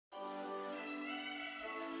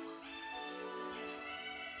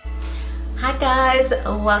Hi guys,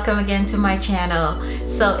 welcome again to my channel.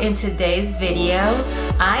 So in today's video,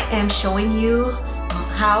 I am showing you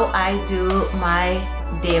how I do my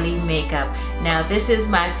daily makeup. Now this is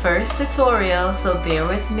my first tutorial, so bear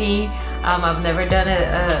with me. I've never done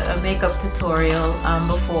a makeup tutorial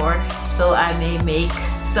before, so I may make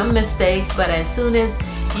some mistakes, but as soon as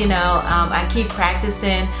I keep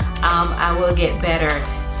practicing, I will get better.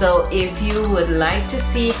 So if you would like to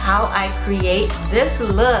see how I create this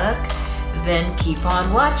look, then keep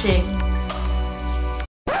on watching.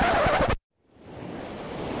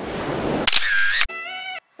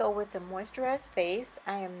 So with the moisturized face,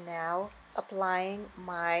 I am now applying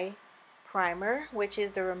my primer, which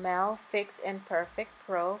is the Rimmel Fix and Perfect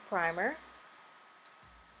Pro Primer.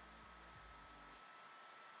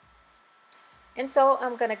 And so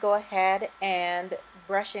I'm going to go ahead and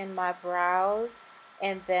brush in my brows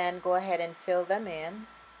and then go ahead and fill them in.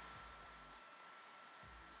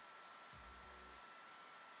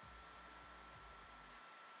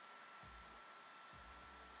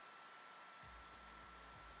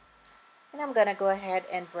 And I'm going to go ahead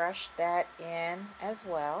and brush that in as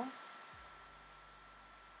well.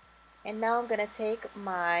 And now I'm going to take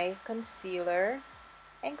my concealer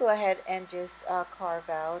and go ahead and just carve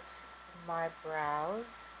out my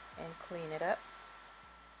brows and clean it up.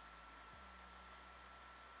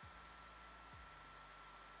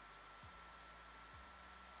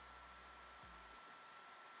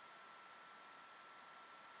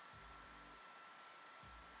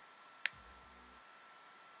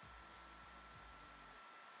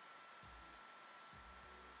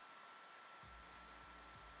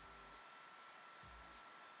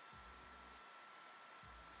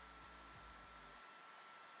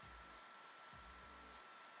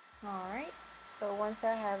 Alright, so once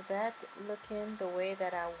I have that looking the way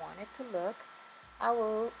that I want it to look, I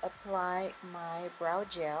will apply my brow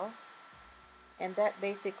gel, and that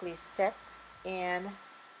basically sets in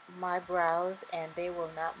my brows and they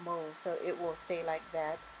will not move, so it will stay like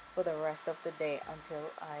that for the rest of the day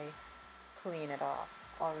until I clean it off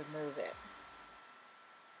or remove it.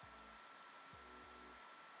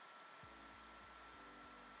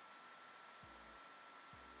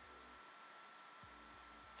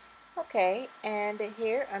 Okay, and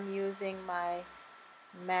here I'm using my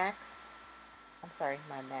MAC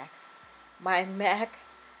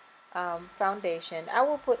foundation. I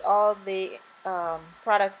will put all the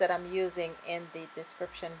products that I'm using in the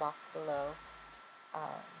description box below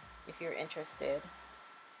if you're interested.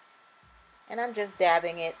 And I'm just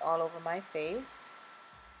dabbing it all over my face,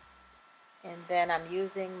 and then I'm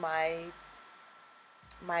using my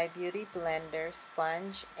beauty blender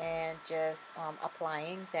sponge and just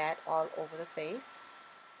applying that all over the face.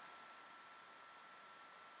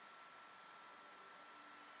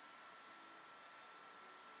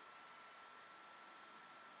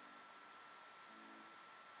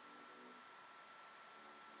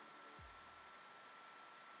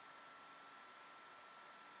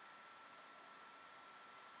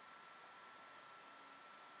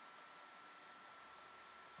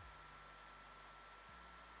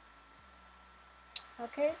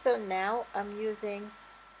 Okay, so now I'm using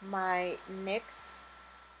my NYX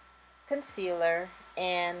concealer,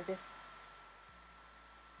 and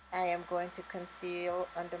I am going to conceal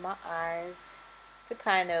under my eyes to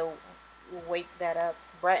kind of wake that up,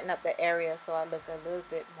 brighten up the area so I look a little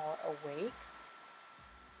bit more awake.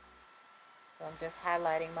 So I'm just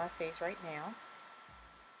highlighting my face right now.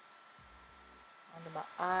 Under my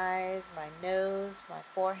eyes, my nose, my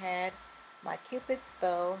forehead, my cupid's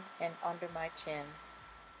bow, and under my chin.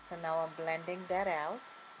 So now I'm blending that out.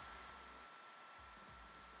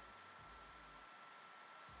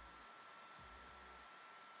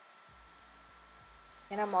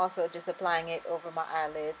 And I'm also just applying it over my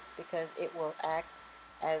eyelids because it will act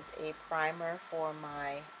as a primer for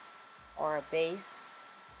or a base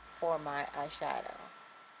for my eyeshadow.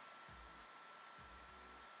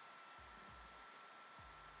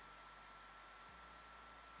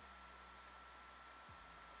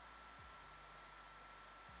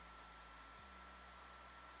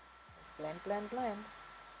 Just blend, blend, blend.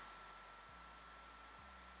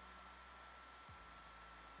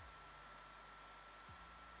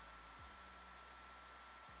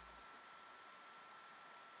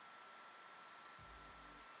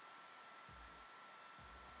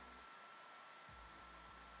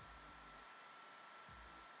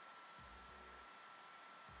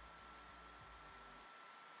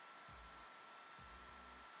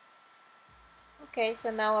 Okay,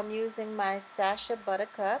 so now I'm using my Sacha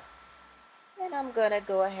Buttercup, and I'm gonna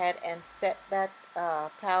go ahead and set that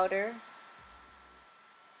powder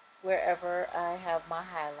wherever I have my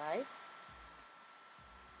highlight.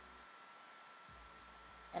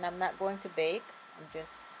 And I'm not going to bake. I'm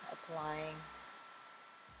just applying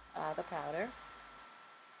the powder.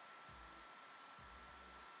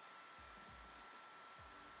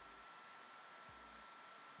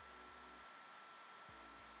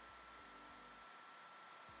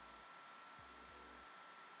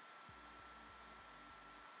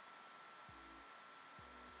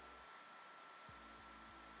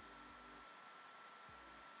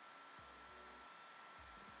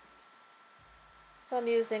 So I'm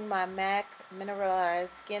using my MAC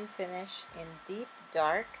Mineralized Skin Finish in Deep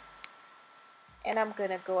Dark. And I'm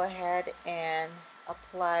going to go ahead and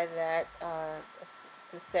apply that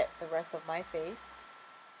to set the rest of my face.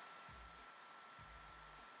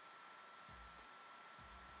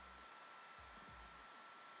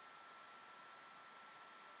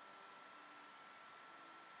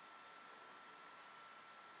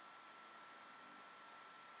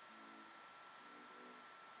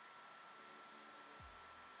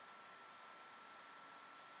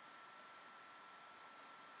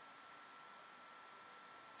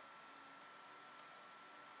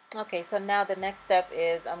 Okay, so now the next step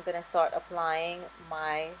is I'm going to start applying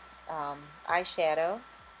my eyeshadow.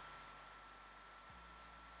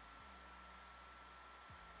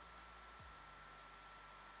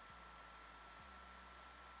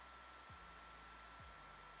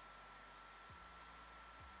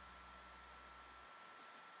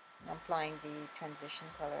 I'm applying the transition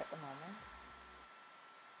color at the moment.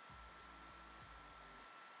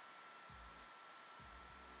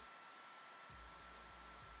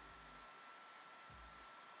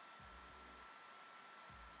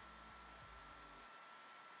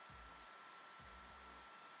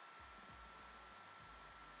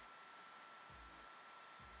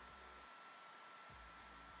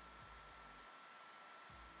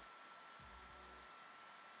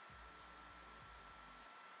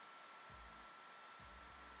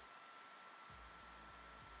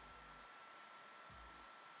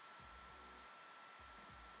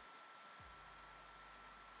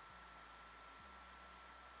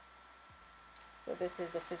 So this is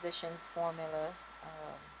the Physicians Formula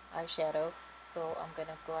eyeshadow. So I'm going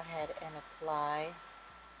to go ahead and apply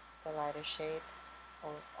the lighter shade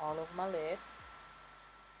all over my lid.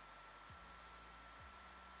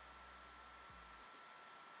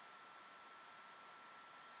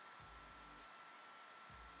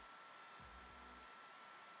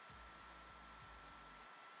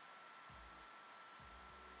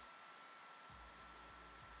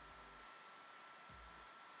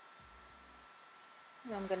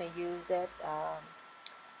 And I'm going to use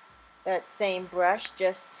that same brush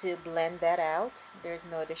just to blend that out. There's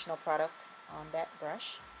no additional product on that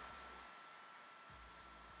brush.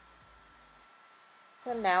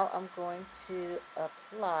 So now I'm going to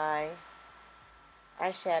apply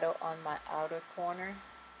eyeshadow on my outer corner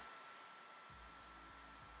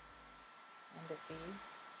and the V.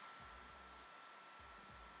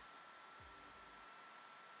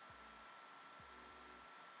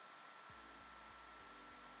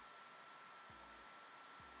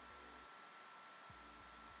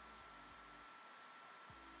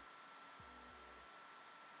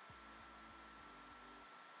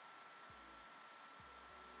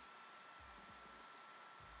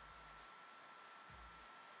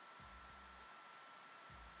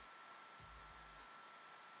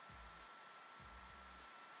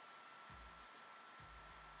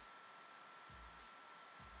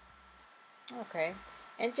 Okay,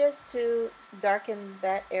 and just to darken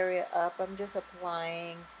that area up, I'm just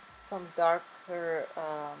applying some darker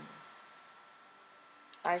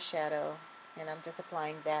eyeshadow, and I'm just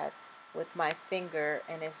applying that with my finger,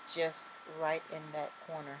 and it's just right in that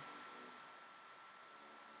corner.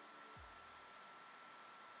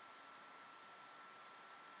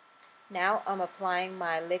 Now I'm applying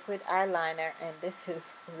my liquid eyeliner, and this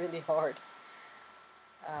is really hard.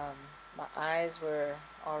 My eyes were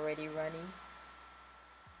already runny,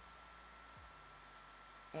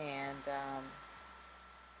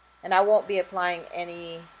 and I won't be applying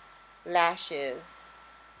any lashes.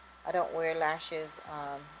 I don't wear lashes,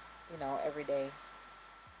 you know, every day.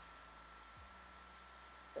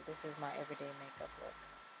 But this is my everyday makeup look.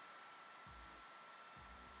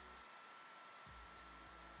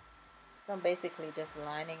 So I'm basically just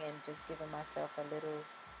lining and just giving myself a little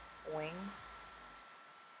wing.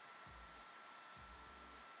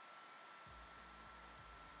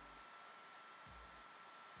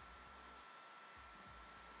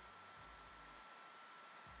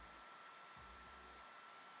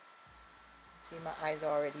 See, my eyes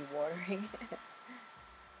are already watering.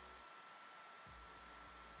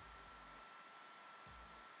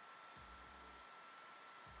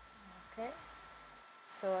 Okay,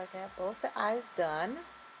 So I got both the eyes done.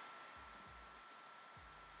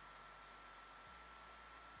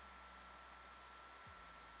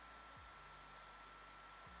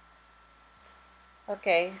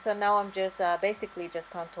 Okay, so now I'm just basically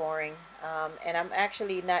just contouring, and I'm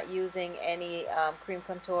actually not using any cream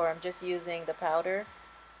contour. I'm just using the powder.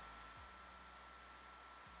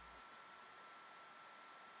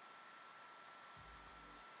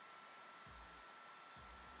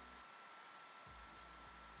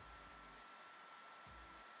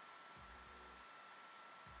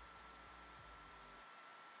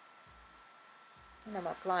 And I'm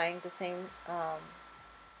applying the same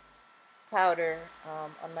powder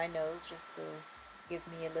on my nose just to give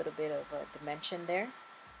me a little bit of a dimension there.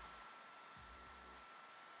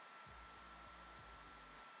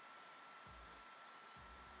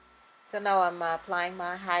 So now I'm applying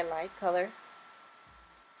my highlight color.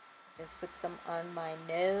 Just put some on my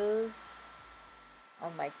nose,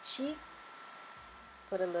 on my cheeks,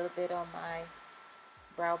 put a little bit on my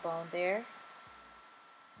brow bone there,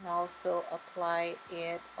 and also apply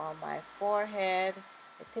it on my forehead,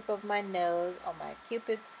 the tip of my nose, on my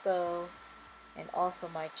cupid's bow, and also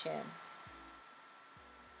my chin.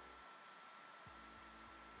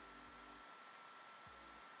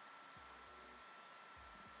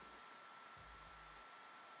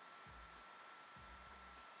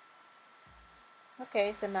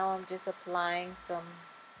 Okay, so now I'm just applying some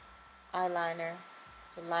eyeliner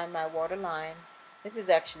to line my waterline. This is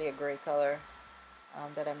actually a gray color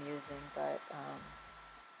that I'm using, but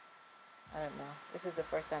I don't know. This is the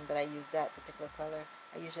first time that I use that particular color.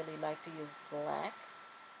 I usually like to use black.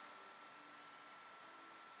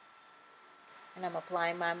 And I'm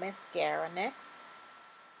applying my mascara next.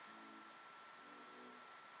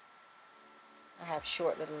 I have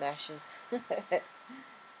short little lashes,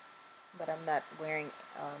 but I'm not wearing.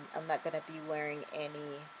 I'm not gonna be wearing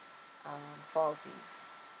any falsies.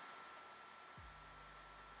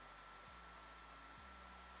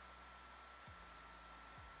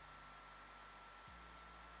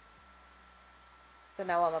 So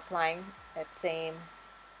now I'm applying that same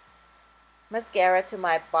mascara to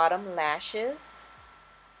my bottom lashes.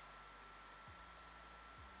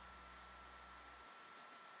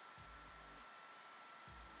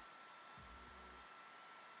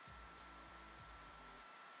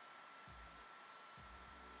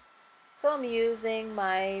 So I'm using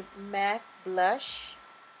my MAC blush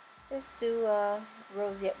just to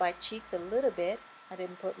rosy up my cheeks a little bit. I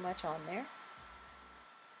didn't put much on there.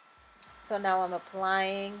 So now I'm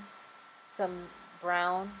applying some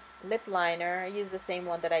brown lip liner. I use the same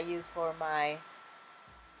one that I use for my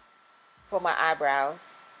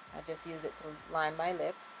eyebrows. I just use it to line my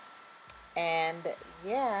lips. And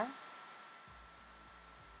yeah,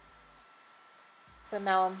 so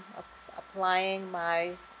now I'm applying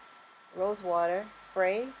my rose water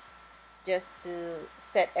spray just to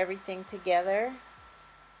set everything together.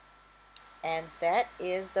 And that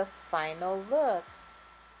is the final look.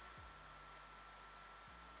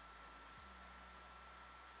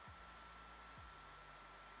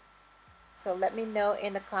 So let me know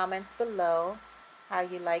in the comments below how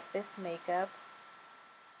you like this makeup.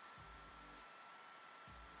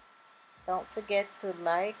 Don't forget to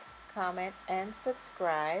like, comment, and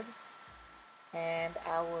subscribe. And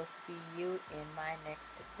I will see you in my next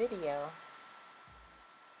video.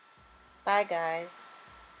 Bye, guys.